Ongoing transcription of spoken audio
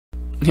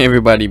Hey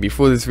everybody,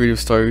 before this video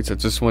starts, I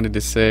just wanted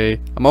to say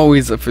I'm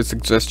always up for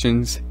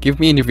suggestions. Give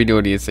me any video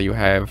ideas that you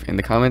have in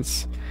the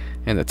comments,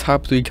 and the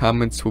top 3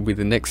 comments will be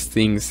the next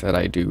things that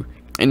I do.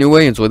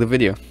 Anyway, enjoy the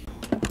video.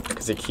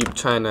 Because they keep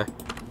trying to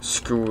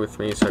screw with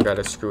me, so I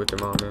gotta screw with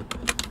them all, man.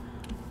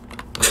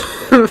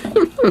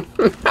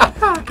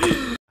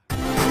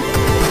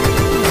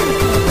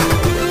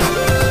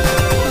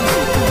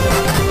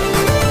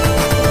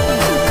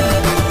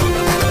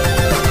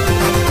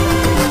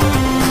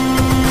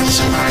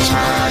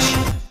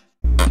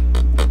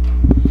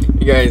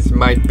 You guys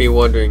might be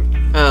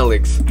wondering,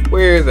 Alex,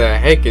 where the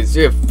heck is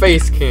your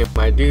face cam,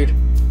 my dude?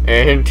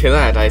 And to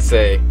that I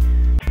say,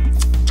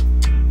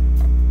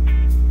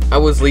 I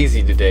was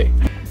lazy today.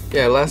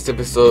 Yeah, last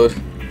episode,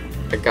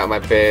 I got my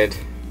bed,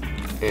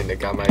 and I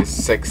got my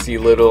sexy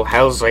little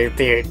house right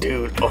there,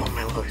 dude. Oh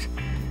my lord,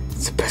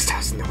 it's the best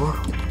house in the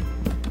world.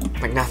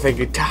 Like nothing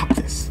could top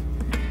this.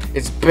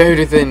 It's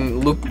better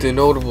than Luke the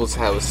Notable's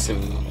house in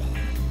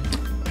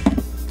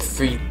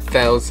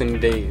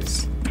 3,000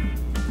 days.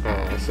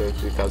 I said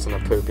 3,000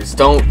 on purpose.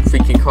 Don't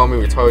freaking call me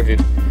retarded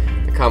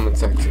in the comment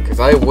section,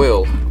 because I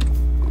will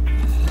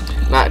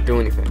not do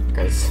anything,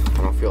 because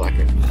I don't feel like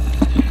it.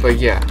 But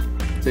yeah,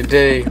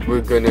 today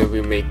we're gonna be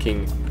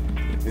making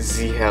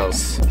the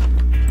house.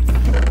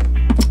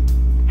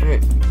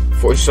 Alright,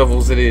 4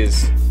 shovels it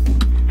is.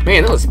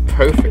 Man, that was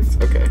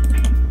perfect. Okay.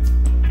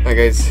 Alright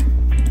guys,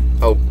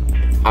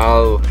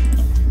 I'll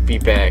be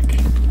back.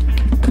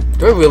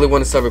 Do I really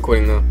want to start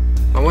recording though?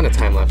 I want to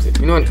time-lapse it.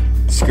 You know what?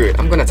 Screw it,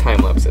 I'm gonna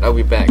time-lapse it. I'll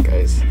be back,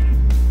 guys.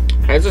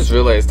 I just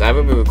realized I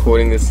haven't been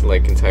recording this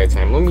like entire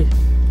time. Let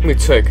me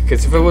check,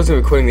 because if I wasn't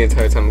recording the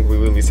entire time, I'd be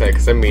really sad,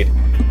 because I made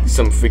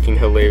some freaking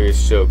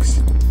hilarious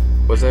jokes.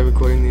 Was I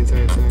recording the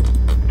entire time?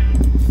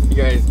 You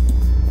guys,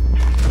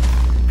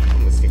 I'm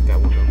gonna stick that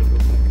one over.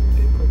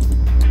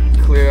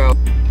 Clear out.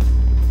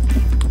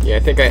 Yeah, I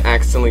think I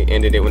accidentally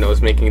ended it when I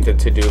was making the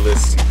to-do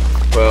list.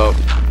 Well,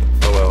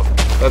 oh well.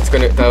 That's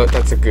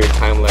a good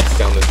time-lapse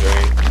down the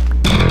drain.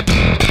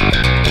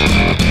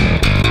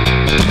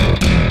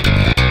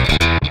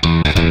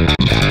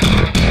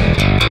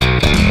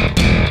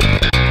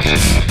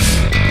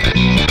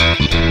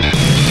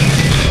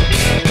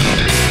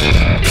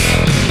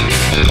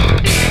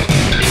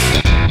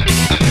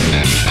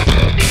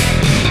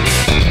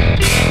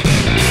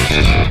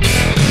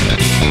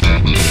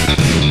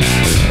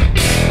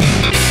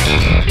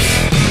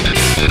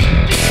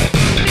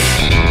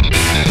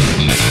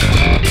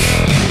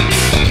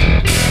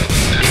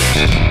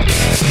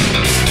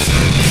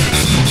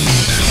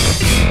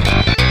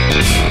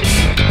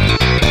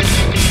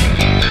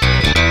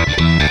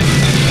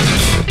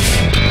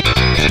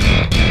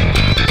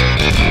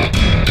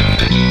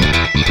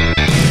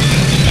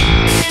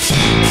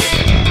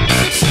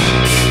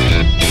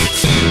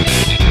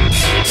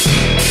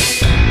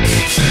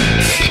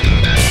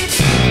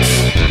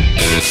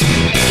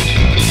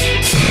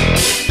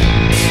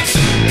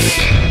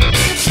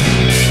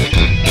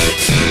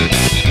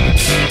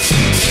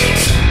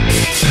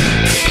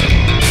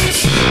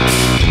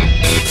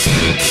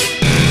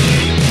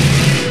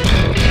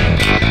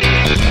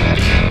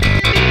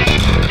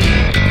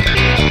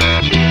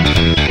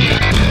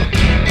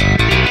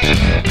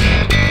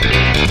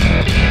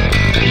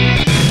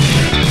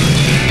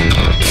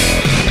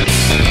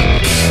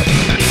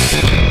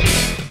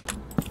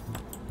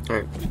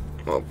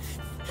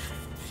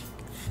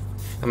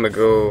 I'm gonna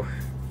go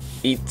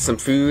eat some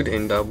food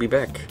and I'll be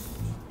back.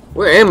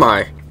 Where am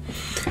I?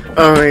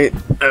 Alright,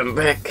 I'm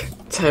back.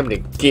 Time to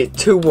get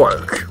to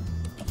work.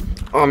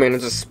 Oh man, I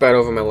just spat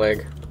over my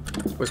leg.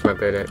 Where's my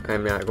bed at?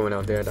 I'm not going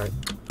out there.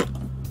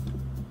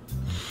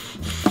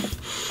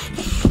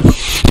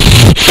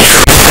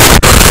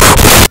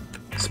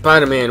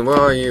 Spider-Man, where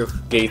are you?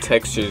 Gay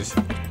textures.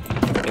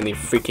 And they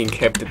freaking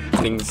kept the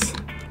things.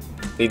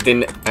 They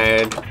didn't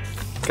add.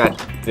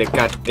 The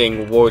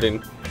goddamn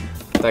warden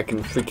that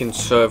can freaking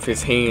shove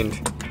his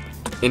hand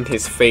in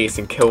his face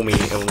and kill me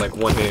in like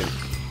one hit.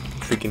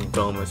 Freaking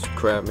dumb as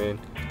crap, man.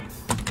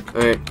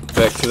 Alright,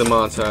 back to the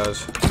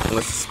montage.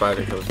 Unless the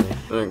spider kills me.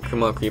 Alright,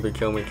 come on, creeper,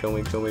 kill me.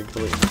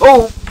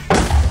 Oh!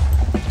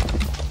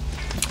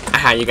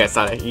 Aha, you guys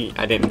thought I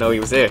didn't know he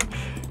was there.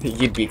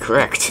 You'd be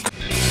correct.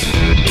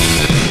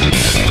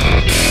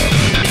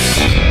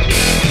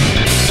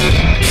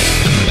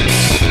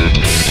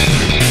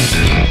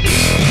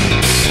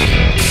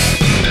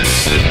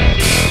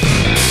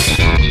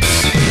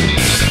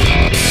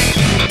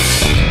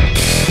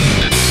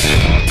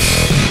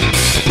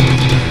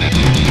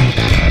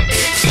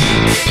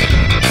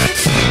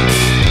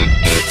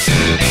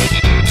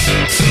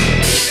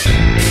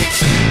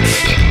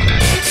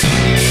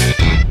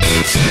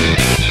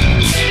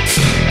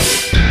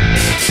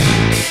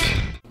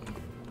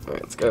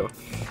 Go.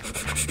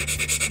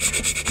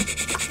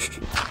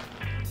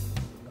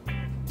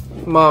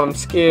 Mom, I'm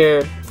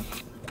scared.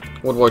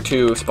 World War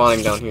II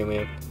spawning down here,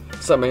 man.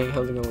 What's up, man?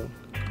 How's it going?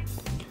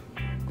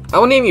 I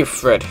will name you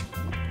Fred.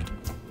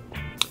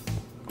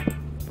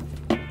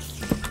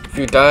 If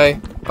you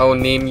die, I will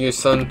name your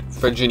son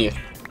Fred Jr.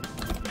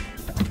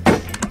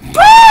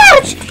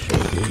 Bitch!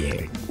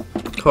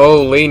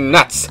 Holy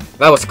nuts!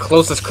 That was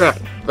close as crap.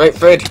 Right,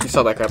 Fred? You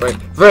saw that crap, right?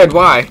 Fred,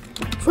 why?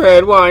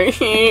 Fred, why?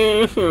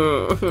 Fred.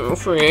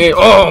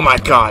 Oh my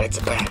god, it's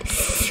bad.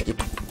 You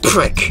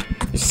prick.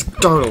 You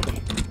startled me.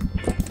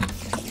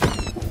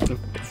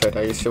 Fred,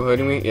 are you still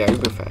hurting me? Yeah, you'll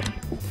be fine.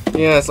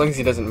 Yeah, as long as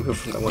he doesn't move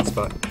from that one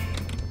spot,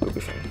 we'll be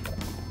fine.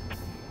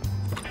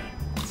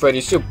 Fred,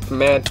 you still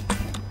mad?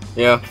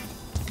 Yeah.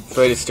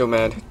 Fred is still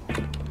mad.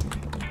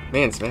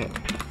 Man's mad.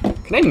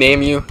 Can I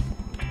name you?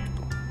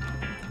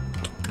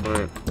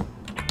 Alright.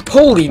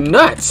 Holy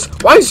nuts!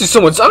 Why is there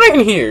so much iron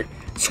here?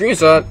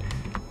 Screenshot.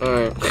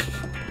 Alright.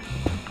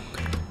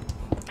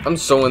 I'm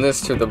showing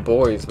this to the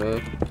boys,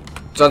 man.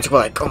 John's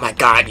like, oh my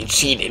god, you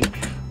cheated.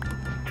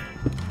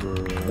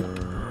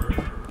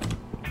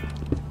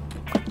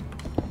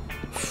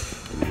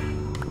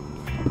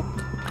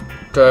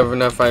 Do I have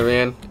enough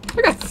iron?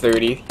 I got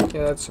 30.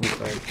 Yeah, that should be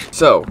fine.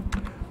 So,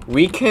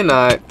 we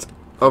cannot...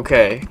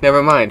 Okay,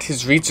 never mind.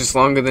 His reach is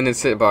longer than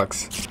his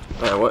hitbox.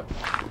 Alright, what?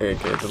 Okay,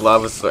 the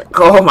lava's like...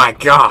 Oh my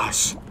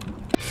gosh!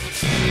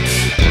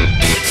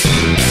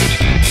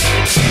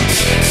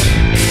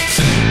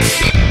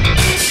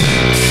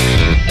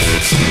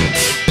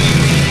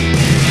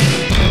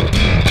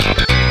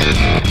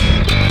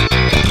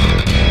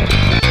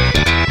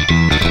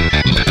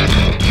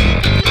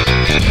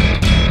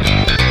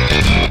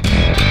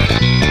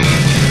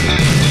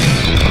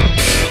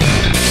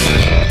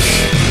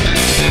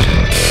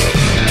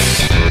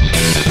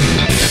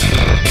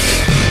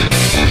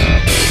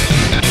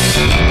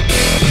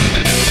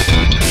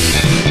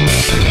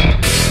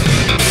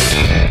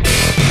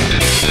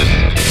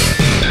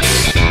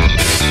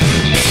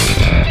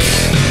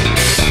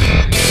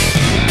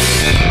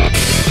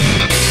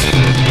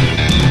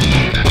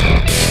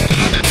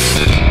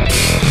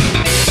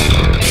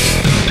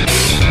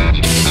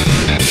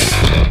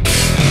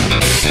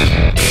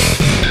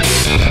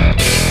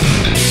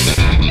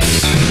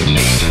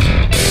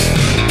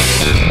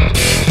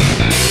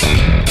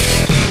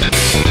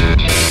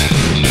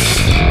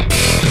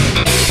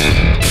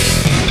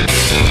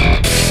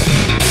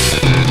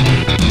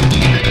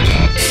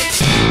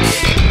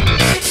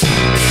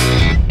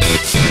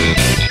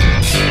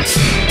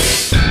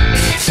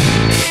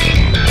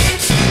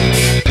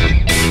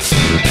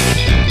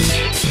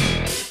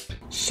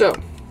 So,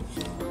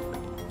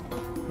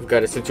 we've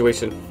got a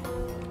situation.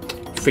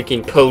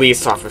 Freaking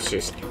police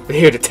officers. They're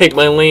here to take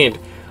my land.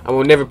 I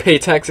will never pay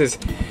taxes.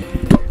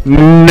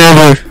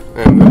 Never.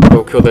 I'm gonna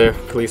go kill the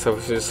police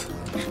officers.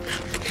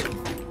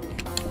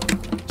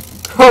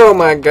 Oh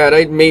my god,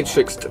 I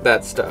matrixed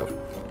that stuff.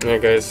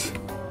 Alright guys,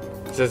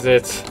 this is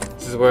it.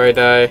 This is where I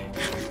die.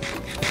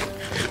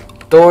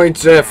 Don't worry,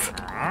 Jeff.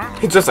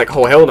 He's just like,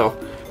 oh hell no.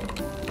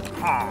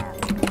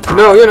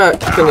 No, you're not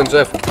killing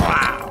Jeff.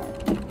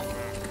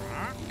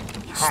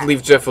 Just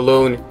leave Jeff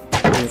alone,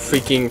 you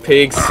freaking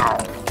pigs.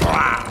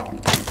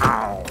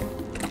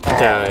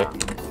 Die.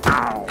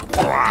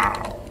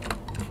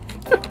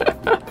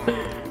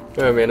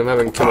 Oh man, I'm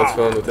having too much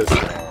fun with this.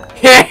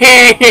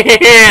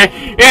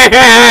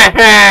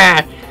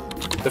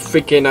 The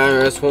freaking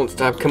IRS won't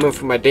stop coming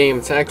for my damn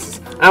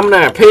taxes. I'm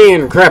not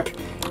paying crap,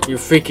 you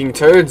freaking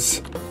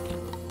turds.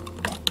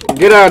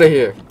 Get out of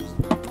here.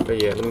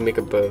 But yeah, let me make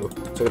a bow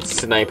so I can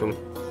snipe him.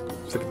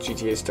 It's like a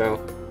GTA style.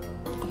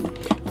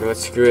 You know what,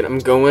 screw it, I'm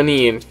going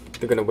in.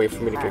 They're gonna wait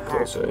for me to get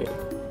close, right?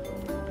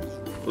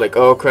 Like,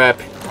 oh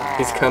crap,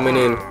 he's coming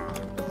in.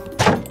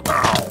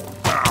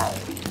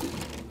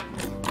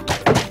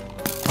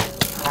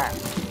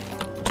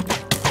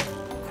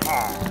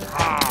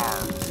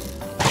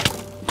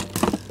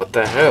 What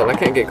the hell? I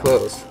can't get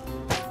close.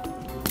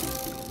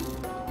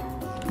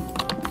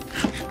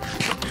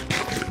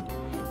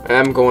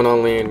 I'm going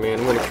on land, man.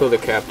 I'm gonna kill the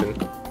captain.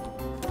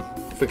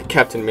 Freaking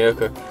Captain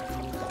America.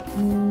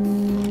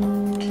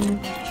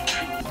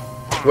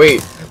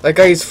 Wait, that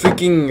guy's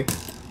freaking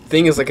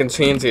thing is like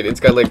enchanted. It's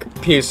got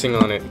like piercing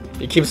on it.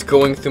 It keeps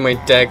going through my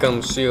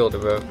daggum shield,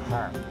 bro.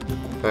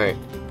 Alright.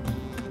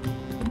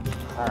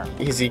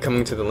 Is he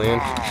coming to the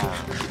land?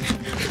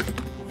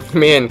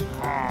 Man.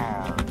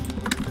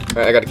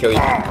 Alright, I gotta kill you.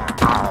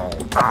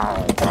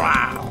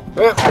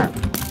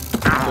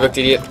 You looked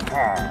idiot.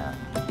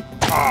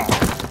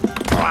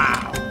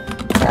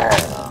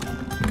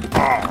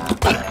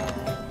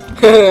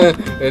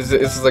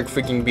 It's like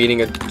freaking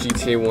beating a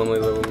GTA 1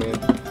 level, man.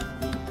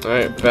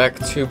 Alright, back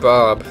to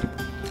Bob.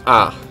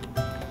 Ah.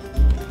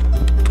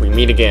 We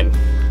meet again.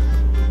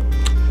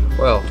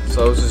 Well,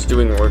 so I was just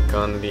doing work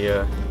on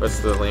the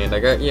rest of the land. I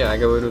got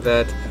rid of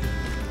that.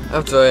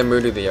 After I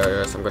murdered the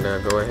IRS, I'm gonna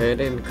go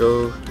ahead and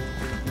go...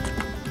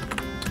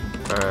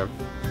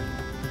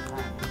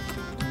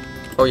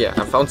 oh yeah,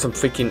 I found some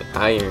freaking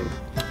iron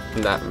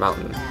in that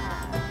mountain.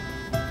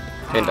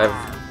 And I've...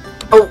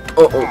 Oh,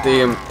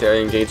 they're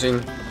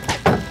engaging.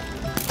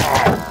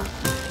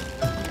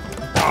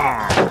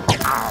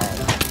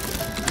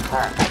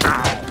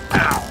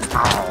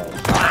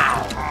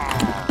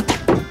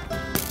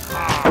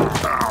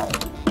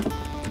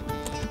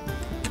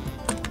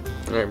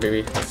 Alright,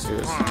 baby, let's do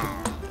this.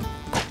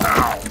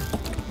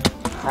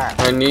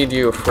 I need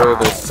you for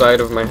the side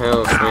of my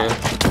house, man.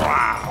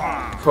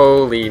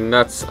 Holy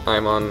nuts,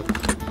 I'm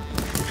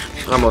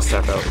almost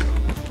tapped out.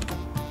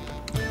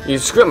 You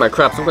screwed my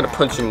craps, I'm gonna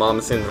punch your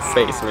moms in the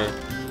face, man.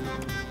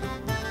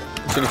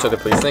 Shoot each other,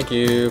 please, thank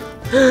you.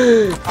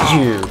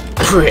 You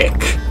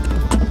prick!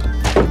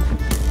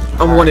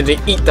 I wanted to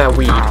eat that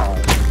weed.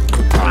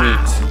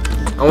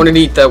 I wanted to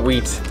eat that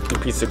wheat, you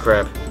piece of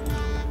crap.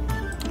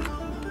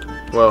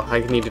 Well, I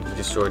needed to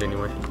destroy it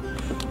anyway.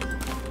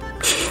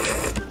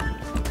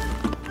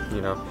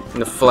 You know,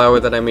 and the flower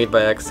that I made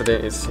by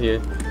accident is here.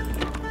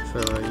 So,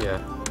 yeah.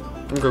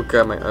 I'm gonna go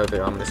grab my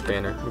other ominous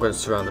banner. I'm gonna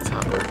surround the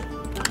top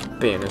of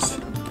banners.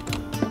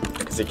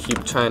 Because they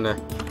keep trying to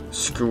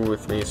screw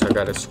with me, so I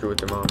gotta screw with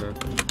them all, man.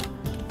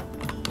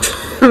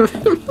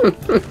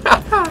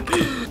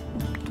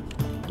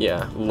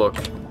 Yeah, look.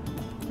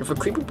 If a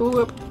creeper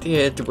blew up, the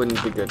head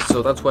wouldn't be good.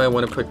 So that's why I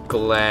want to put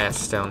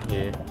glass down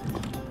here.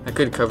 I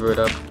could cover it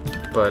up,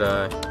 but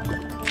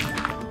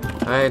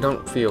I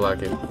don't feel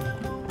like it.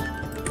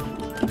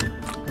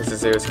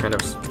 This air is kind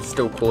of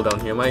still cool down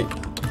here. I might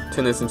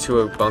turn this into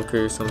a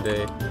bunker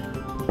someday.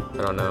 I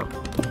don't know,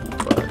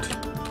 but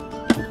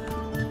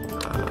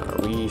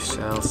we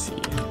shall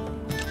see.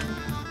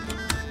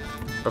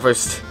 But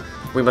first,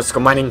 we must go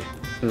mining,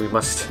 and we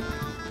must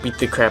beat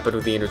the crap out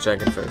of the Ender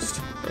Dragon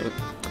first. Right?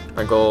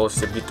 My goal is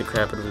to beat the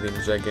crap out of the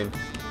Ender Dragon,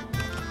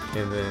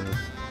 and then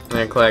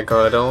act like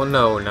I don't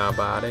know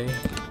nobody.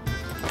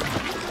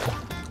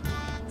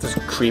 This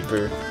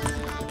creeper.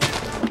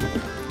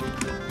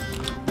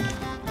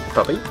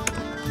 Puppy?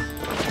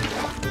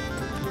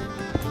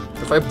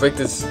 If I break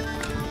this,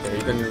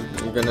 yeah,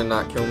 you're gonna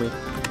not kill me.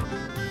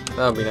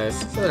 That would be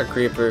nice. Is that a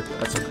creeper?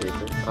 That's a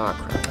creeper. Ah,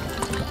 crap.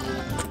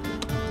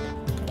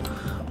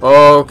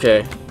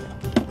 Okay.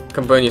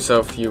 Come burn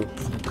yourself, you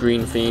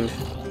green fiend.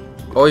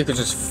 Or you could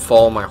just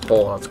fall in my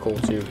hole. That's cool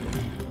too.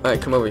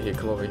 Alright, come over here.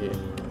 Come over here.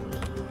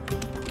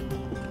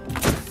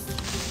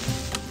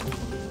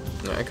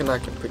 Yeah, I can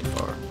knock him pretty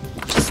far.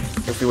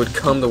 If he would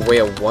come the way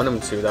I want him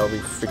to, that would be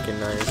freaking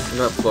nice.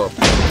 Not blow up.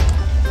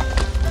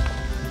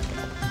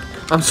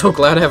 I'm so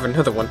glad I have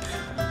another one.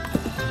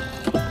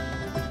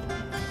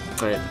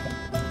 Alright.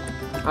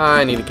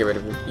 I need to get rid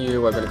of you.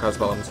 You are gonna cause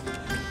problems.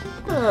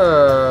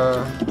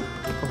 I'll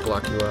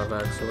block you out,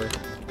 actually.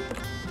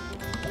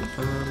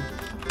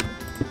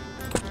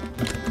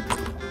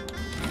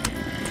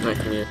 Alright,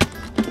 come here.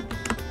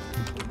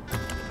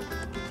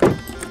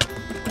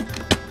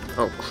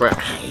 Oh, crap.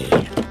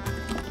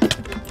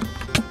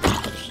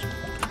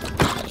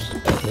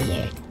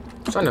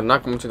 I'm trying to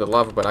knock him into the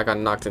lava, but I got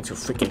knocked into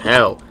freaking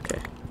hell. Okay.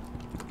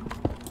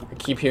 I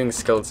keep hearing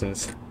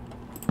skeletons.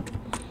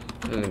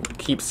 And it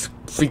keeps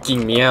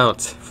freaking me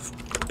out.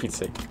 For Pete's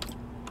sake.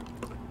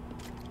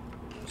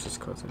 Let's just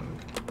close it.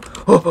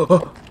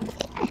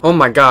 Oh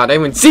my god, I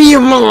even see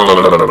him!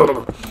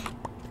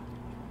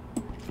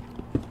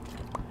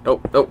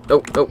 Nope.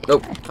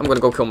 I'm gonna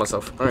go kill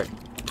myself. Alright.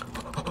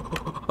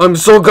 I'm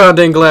so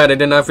goddamn glad I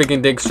did not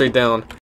freaking dig straight down.